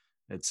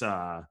it's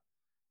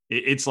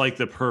like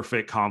the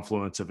perfect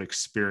confluence of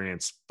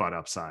experience but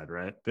upside,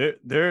 right?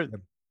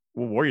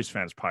 Well, Warriors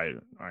fans probably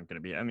aren't going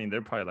to be. I mean,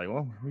 they're probably like,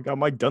 well, we got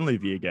Mike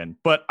Dunleavy again.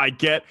 But I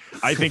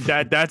think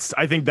that's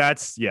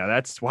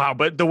wow.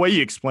 But the way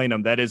you explain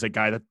him, that is a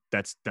guy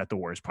that the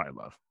Warriors probably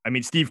love. I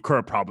mean, Steve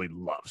Kerr probably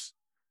loves.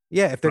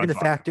 Yeah, if they're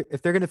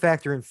going to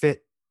factor in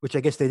fit, which I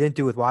guess they didn't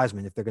do with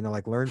Wiseman, if they're going to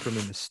like learn from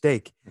a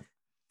mistake,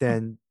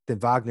 then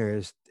Wagner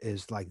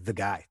is like the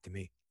guy to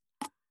me.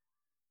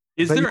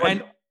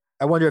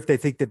 I wonder if they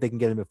think that they can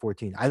get him at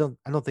 14. I don't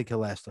think he'll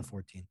last at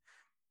 14,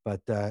 but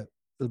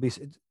it'll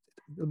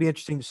be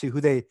interesting to see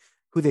who they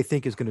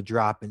think is going to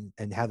drop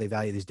and how they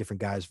value these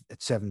different guys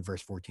at 7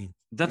 versus 14.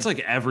 That's like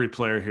every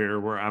player here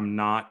where I'm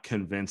not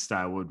convinced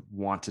I would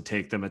want to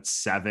take them at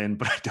 7,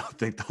 but I don't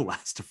think they'll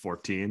last to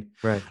 14.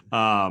 Right.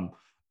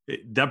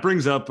 That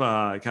brings up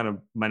kind of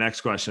my next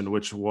question,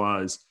 which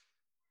was,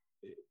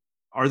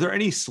 are there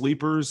any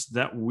sleepers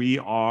that we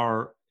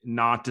are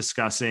not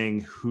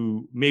discussing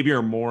who maybe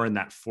are more in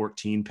that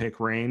 14 pick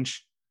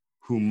range,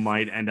 who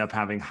might end up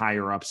having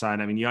higher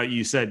upside? I mean,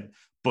 you said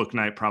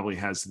Bouknight probably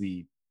has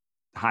the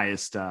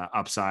highest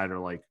upside or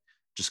like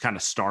just kind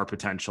of star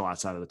potential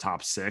outside of the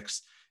top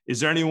 6. Is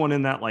there anyone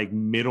in that like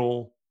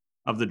middle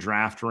of the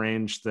draft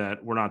range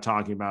that we're not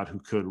talking about who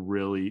could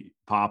really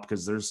pop?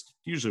 Because there's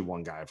usually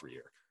one guy every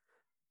year.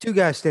 2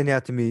 guys stand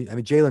out to me. I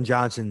mean, Jalen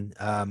Johnson,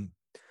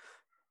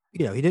 he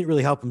didn't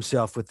really help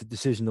himself with the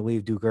decision to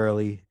leave Duke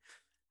early,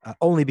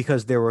 only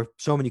because there were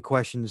so many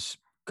questions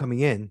coming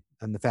in.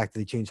 And the fact that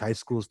he changed high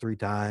schools 3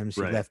 times,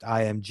 he left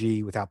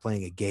IMG without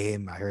playing a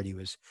game. I heard he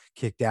was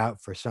kicked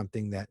out for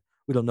something that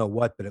we don't know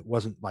what, but it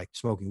wasn't like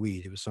smoking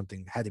weed. It was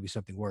had to be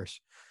something worse.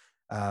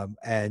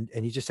 And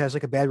he just has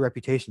like a bad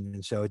reputation.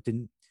 And so it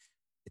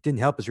didn't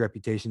help his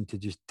reputation to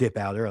just dip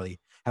out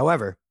early.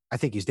 However, I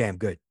think he's damn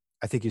good.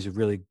 I think he's a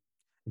really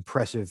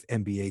impressive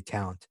NBA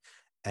talent.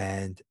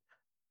 And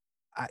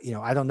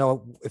I don't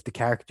know if the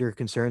character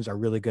concerns are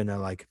really going to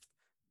like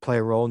play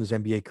a role in his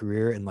NBA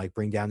career and like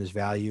bring down his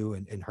value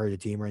and hurt a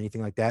team or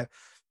anything like that.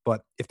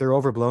 But if they're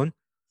overblown,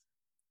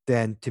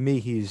 then to me,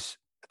 he's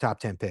a top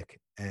 10 pick,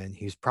 and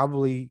he's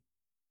probably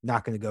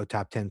not going to go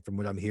top 10 from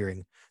what I'm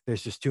hearing.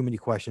 There's just too many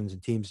questions,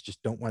 and teams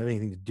just don't want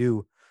anything to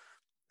do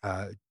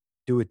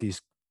with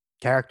these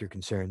character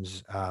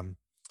concerns.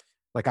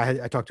 Like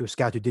I talked to a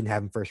scout who didn't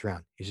have him first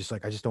round. He's just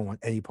like, I just don't want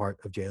any part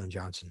of Jalen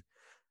Johnson.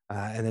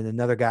 And then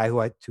another guy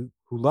who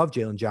loved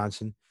Jalen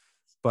Johnson,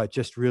 but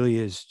just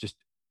really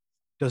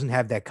doesn't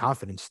have that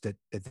confidence that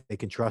they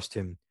can trust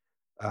him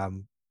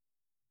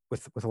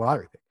with a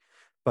lottery pick.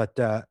 But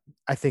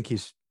I think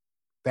he's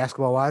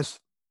basketball-wise,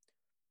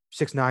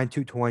 6'9",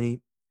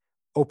 220,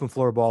 open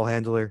floor ball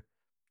handler,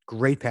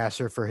 great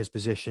passer for his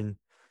position.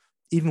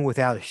 Even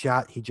without a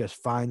shot, he just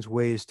finds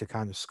ways to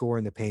kind of score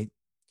in the paint,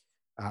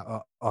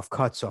 off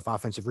cuts, off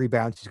offensive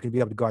rebounds. He's going to be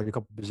able to guard a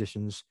couple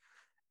positions.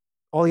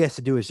 All he has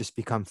to do is just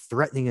become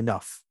threatening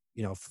enough,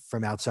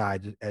 from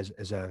outside as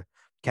a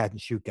catch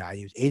and shoot guy.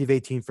 He was 8 of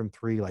 18 from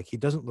 3. Like, he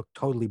doesn't look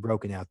totally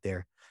broken out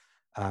there.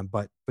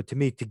 But to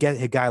me, to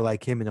get a guy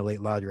like him in the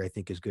late lottery, I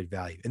think is good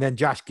value. And then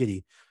Josh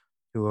Giddey,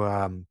 who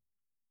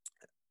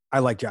I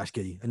like Josh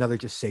Giddey, another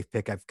just safe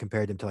pick. I've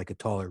compared him to like a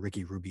taller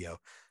Ricky Rubio.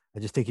 I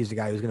just think he's the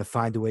guy who's going to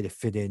find a way to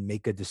fit in,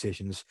 make good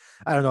decisions.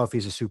 I don't know if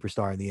he's a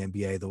superstar in the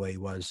NBA the way he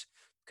was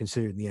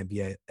considered in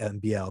the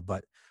NBL,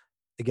 but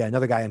again,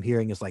 another guy I'm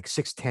hearing is like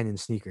 6'10" in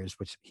sneakers,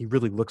 which he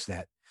really looks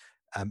at.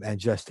 And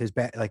just his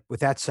like with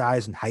that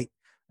size and height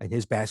and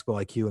his basketball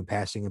IQ and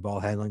passing and ball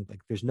handling,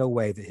 like there's no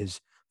way that his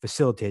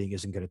facilitating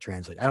isn't going to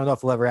translate. I don't know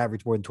if he'll ever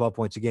average more than 12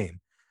 points a game,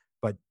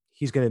 but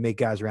he's going to make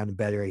guys around him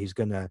better. He's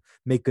going to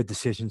make good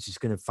decisions. He's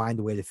going to find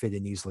a way to fit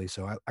in easily.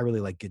 So I really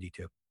like Giddey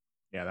too.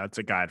 Yeah, that's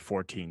a guy at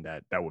 14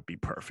 that would be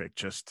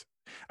perfect.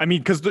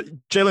 Because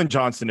Jalen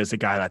Johnson is a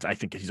guy that I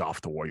think he's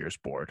off the Warriors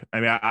board. I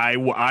mean,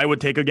 I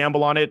would take a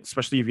gamble on it,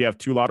 especially if you have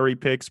 2 lottery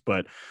picks,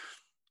 but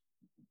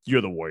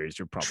you're the Warriors.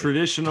 You're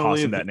probably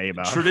tossing that name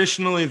out.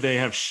 Traditionally, they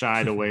have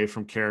shied away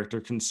from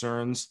character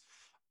concerns,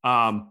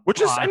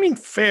 which is,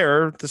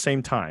 fair at the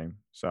same time.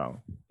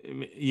 So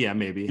yeah,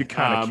 maybe you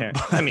kind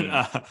of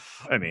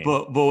can't.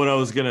 But what I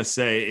was gonna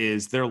say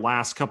is their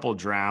last couple of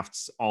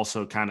drafts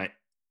also kind of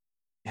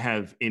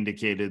have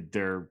indicated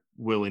they're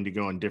willing to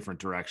go in different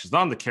directions,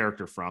 not on the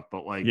character front,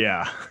 but like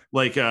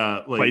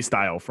play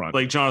style front.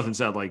 Like Jonathan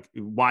said, like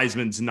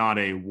Wiseman's not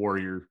a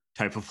warrior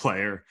type of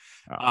player,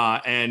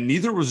 and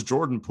neither was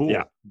Jordan Poole.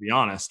 Yeah. To be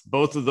honest,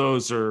 both of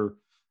those are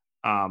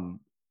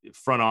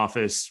front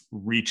office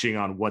reaching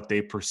on what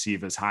they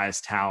perceive as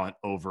highest talent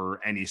over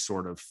any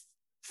sort of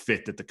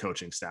fit that the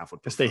coaching staff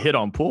would. Guess they hit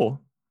on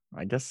Poole.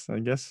 I guess they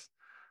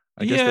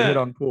hit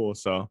on Poole.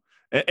 So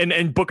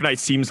and Book Knight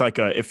seems like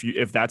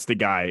if that's the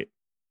guy,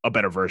 a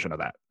better version of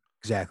that.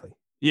 Exactly.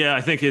 Yeah,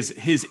 I think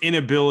his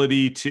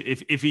inability to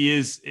if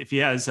he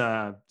has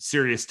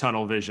serious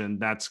tunnel vision,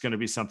 that's going to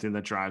be something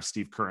that drives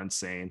Steve Kerr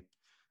insane.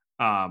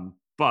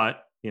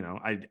 But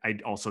I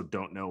also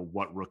don't know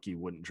what rookie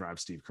wouldn't drive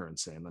Steve Kerr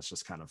insane. That's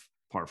just kind of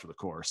par for the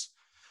course.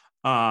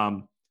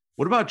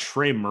 What about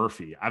Trey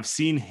Murphy? I've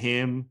seen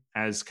him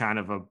as kind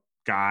of a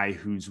guy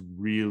who's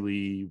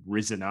really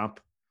risen up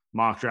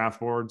mock draft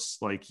boards.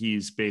 Like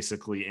he's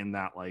basically in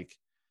that like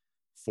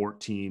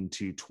 14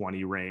 to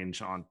 20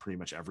 range on pretty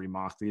much every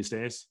mock these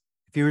days.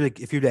 If you were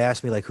to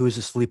ask me like who's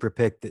a sleeper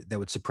pick that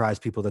would surprise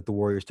people that the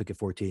Warriors took at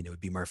 14, it would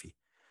be Murphy.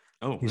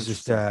 Oh, he's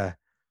just I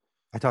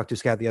talked to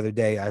Scott the other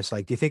day. I was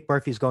like, do you think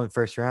Murphy's going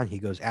first round? He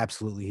goes,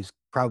 absolutely. He's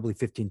probably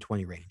 15,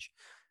 20 range.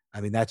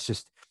 I mean, that's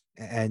just,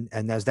 and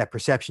as that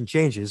perception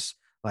changes,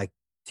 like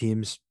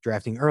teams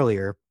drafting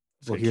earlier,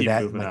 we'll hear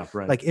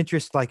that like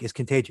interest like is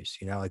contagious,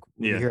 like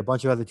when you hear a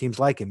bunch of other teams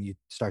like him, you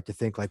start to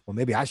think like, well,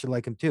 maybe I should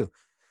like him too.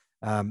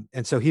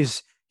 And so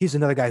he's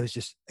another guy who's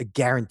just a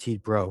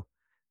guaranteed bro.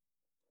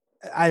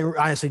 I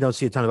honestly don't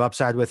see a ton of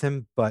upside with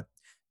him, but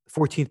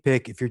 14th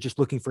pick, if you're just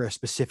looking for a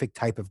specific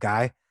type of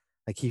guy,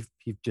 like he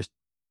just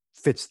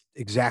fits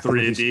exactly what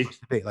he's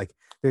supposed to be. Like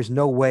there's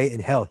no way in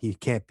hell he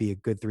can't be a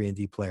good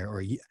 3-and-D player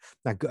or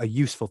a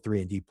useful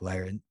 3-and-D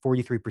player. And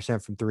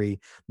 43% from three,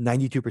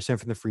 92%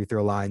 from the free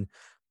throw line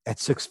at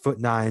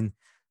 6'9",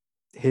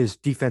 his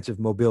defensive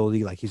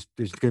mobility, like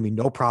there's going to be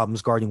no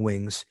problems guarding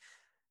wings.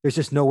 There's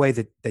just no way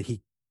that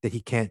he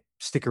can't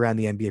stick around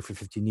the NBA for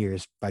 15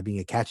 years by being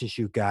a catch and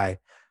shoot guy,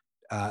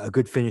 a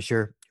good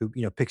finisher who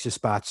picks his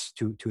spots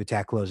to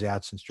attack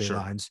closeouts and straight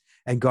lines,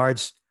 and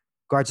guards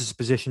his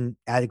position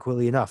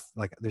adequately enough.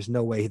 Like there's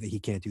no way that he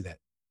can't do that.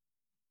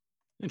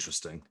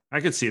 Interesting.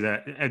 I could see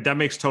that. And that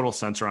makes total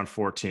sense around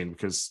 14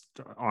 because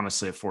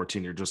honestly at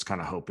 14 you're just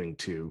kind of hoping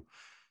to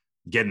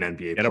get an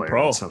NBA player. A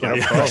pro.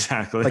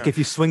 Exactly. Like if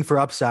you swing for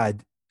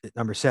upside at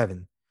number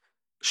 7,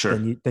 sure.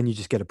 Then you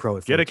just get a pro.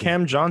 At 14. Get a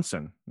Cam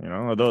Johnson,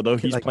 although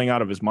he's playing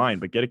out of his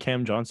mind, but get a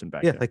Cam Johnson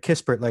back. Yeah, there. like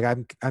Kispert. Like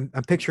I'm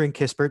picturing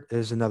Kispert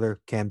as another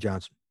Cam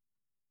Johnson.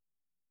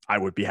 I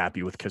would be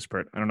happy with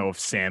Kispert. I don't know if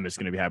Sam is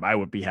going to be happy. I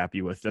would be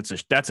happy with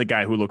that's a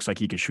guy who looks like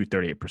he could shoot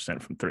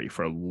 38% from three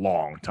for a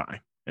long time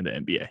in the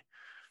NBA.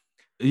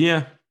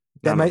 Yeah,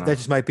 that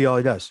just might be all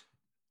he does.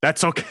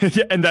 That's okay.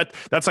 Yeah, and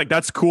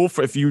that's cool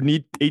for if you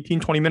need 18,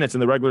 20 minutes in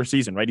the regular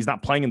season, right? He's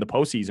not playing in the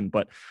postseason,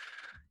 but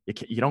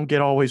you don't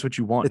get always what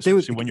you want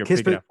when you're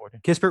picking at 40.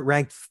 Kispert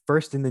ranked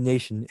first in the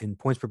nation in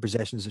points per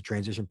possession as a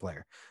transition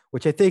player,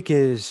 which I think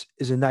is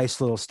a nice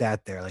little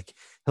stat there. Like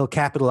he'll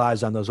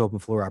capitalize on those open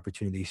floor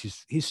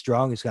opportunities. He's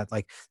strong. He's got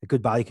like a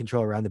good body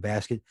control around the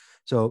basket.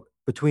 So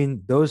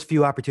between those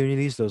few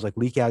opportunities, those like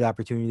leak out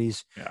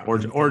opportunities,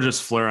 or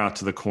just flare out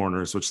to the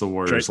corners, which the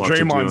Warriors love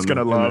Draymond's to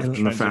do love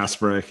in the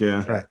fast break.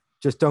 Yeah, right.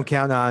 Just don't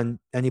count on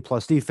any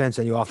plus defense,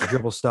 any off the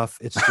dribble stuff.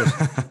 It's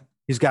just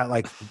he's got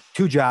like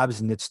 2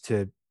 jobs, and it's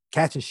to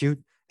catch and shoot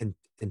and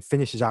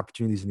finish his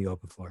opportunities in the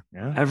open floor.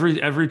 Yeah.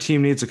 Every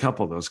team needs a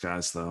couple of those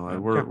guys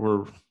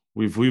though.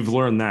 We've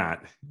learned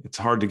that it's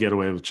hard to get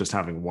away with just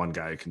having one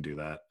guy who can do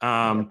that.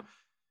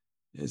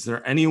 Is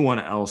there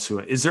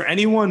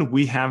anyone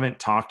we haven't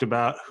talked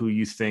about who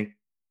you think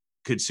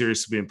could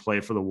seriously be in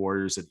play for the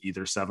Warriors at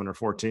either 7 or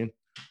 14?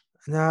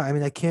 No, I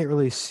mean, I can't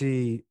really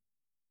see.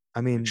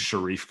 I mean,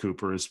 Sharif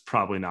Cooper is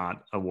probably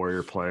not a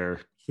Warrior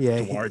player.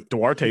 Yeah,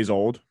 Duarte's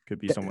old. Could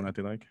be someone that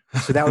they like.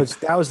 So that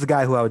was the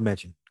guy who I would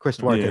mention. Chris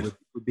Duarte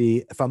would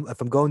be if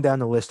I'm going down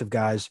the list of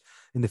guys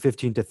in the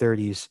 15 to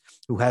 30s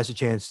who has a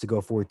chance to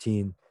go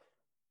 14.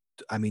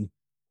 I mean,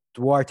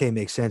 Duarte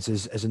makes sense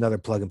as another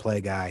plug and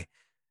play guy.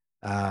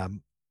 I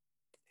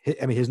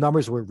mean, his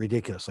numbers were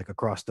ridiculous, like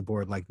across the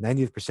board, like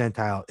 90th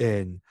percentile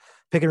in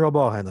pick and roll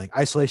ball handling,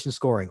 isolation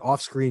scoring,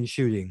 off screen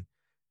shooting,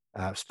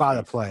 spot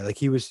up play. Like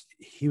he was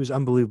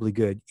unbelievably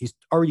good. He's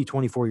already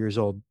 24 years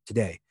old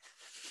today.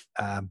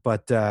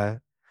 But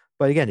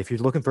again, if you're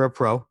looking for a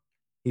pro,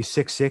 he's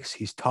 6'6",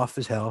 he's tough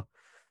as hell.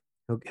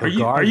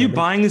 Are you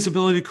buying his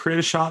ability to create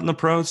a shot in the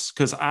pros?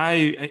 Because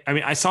I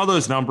mean, I saw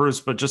those numbers,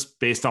 but just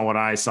based on what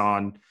I saw,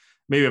 and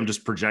maybe I'm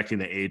just projecting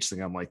the age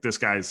thing. I'm like, this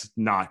guy's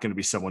not going to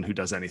be someone who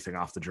does anything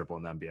off the dribble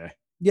in the NBA.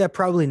 Yeah,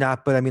 probably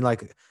not. But I mean,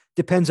 like,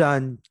 depends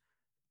on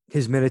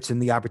his minutes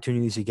and the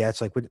opportunities he gets.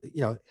 Like,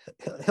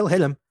 he'll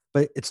hit him,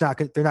 but it's not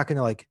good. They're not going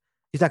to like.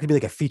 He's not going to be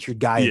like a featured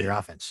guy in their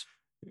offense.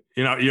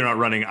 You're not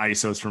running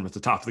ISOs from at the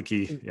top of the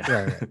key. Yeah.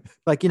 Right.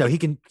 Like, he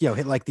can,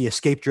 hit like the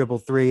escape dribble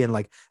 3. And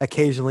like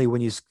occasionally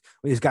when he's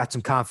got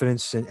some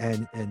confidence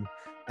and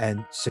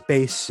and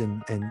space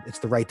and it's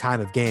the right time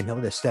of game, he'll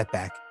hit a step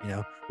back,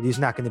 but he's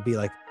not going to be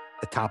like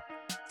the top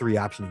 3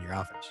 option in your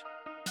offense.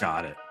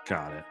 Got it.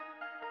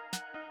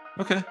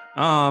 Okay.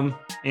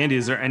 Andy,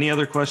 is there any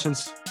other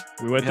questions?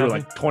 We went through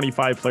like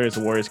 25 players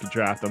the Warriors could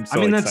draft. I'm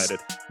so excited.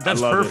 That's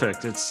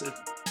perfect.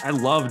 I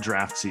love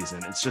draft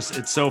season.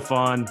 It's so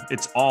fun.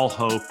 It's all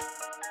hope.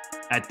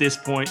 At this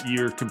point,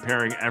 you're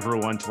comparing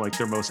everyone to like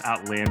their most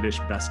outlandish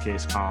best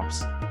case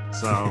comps.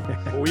 So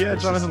well, we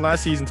had Jonathan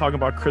last season talking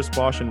about Chris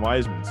Bosh and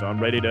Wiseman. So I'm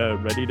ready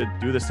to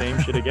do the same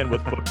shit again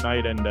with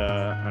Bouknight and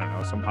I don't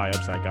know, some high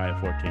upside guy at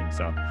 14.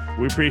 So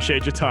we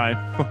appreciate your time.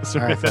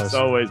 Right, as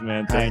always,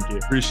 man. Thank you.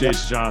 Appreciate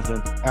you,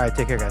 Jonathan. All right,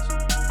 take care, guys.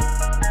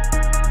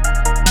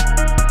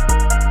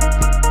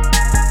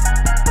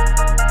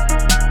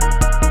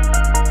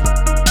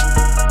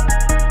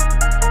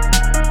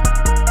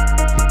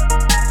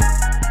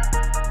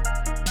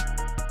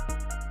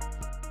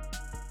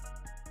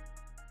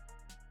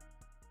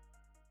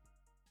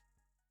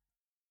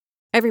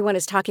 Everyone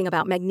is talking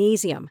about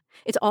magnesium.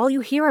 It's all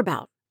you hear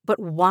about. But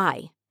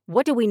why?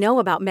 What do we know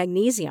about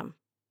magnesium?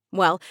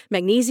 Well,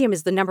 magnesium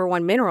is the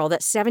 #1 mineral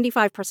that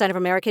 75% of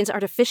Americans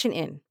are deficient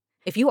in.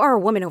 If you are a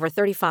woman over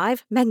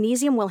 35,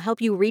 magnesium will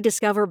help you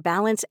rediscover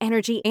balance,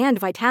 energy, and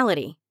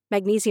vitality.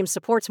 Magnesium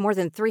supports more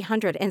than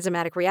 300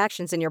 enzymatic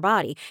reactions in your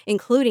body,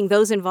 including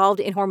those involved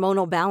in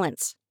hormonal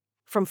balance.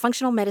 From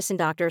functional medicine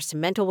doctors to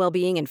mental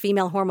well-being and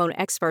female hormone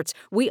experts,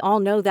 we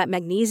all know that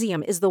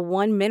magnesium is the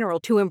one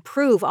mineral to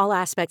improve all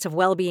aspects of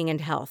well-being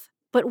and health.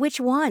 But which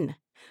one?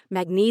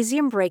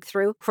 Magnesium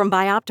Breakthrough from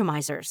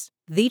Bioptimizers,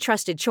 the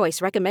trusted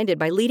choice recommended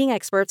by leading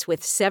experts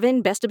with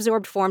 7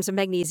 best-absorbed forms of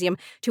magnesium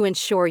to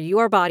ensure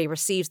your body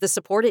receives the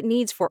support it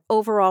needs for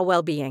overall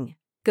well-being.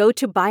 Go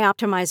to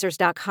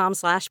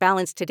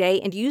bioptimizers.com/balance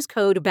today and use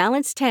code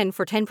BALANCE10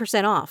 for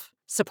 10% off.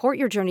 Support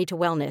your journey to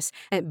wellness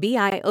at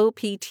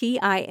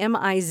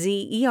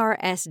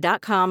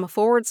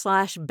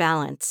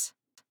bioptimizers.com/balance.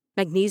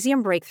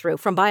 Magnesium Breakthrough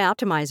from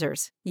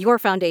Bioptimizers, your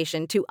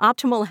foundation to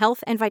optimal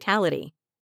health and vitality.